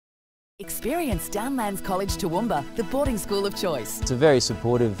Experience Downlands College Toowoomba, the boarding school of choice. It's a very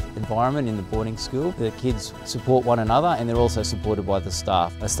supportive environment in the boarding school. The kids support one another and they're also supported by the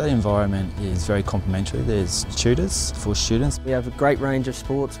staff. Our study environment is very complimentary. There's tutors for students. We have a great range of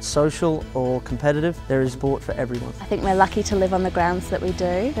sports, social or competitive. There is sport for everyone. I think we're lucky to live on the grounds that we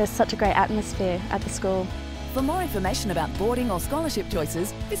do. There's such a great atmosphere at the school. For more information about boarding or scholarship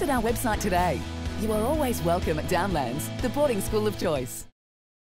choices, visit our website today. You are always welcome at Downlands, the boarding school of choice.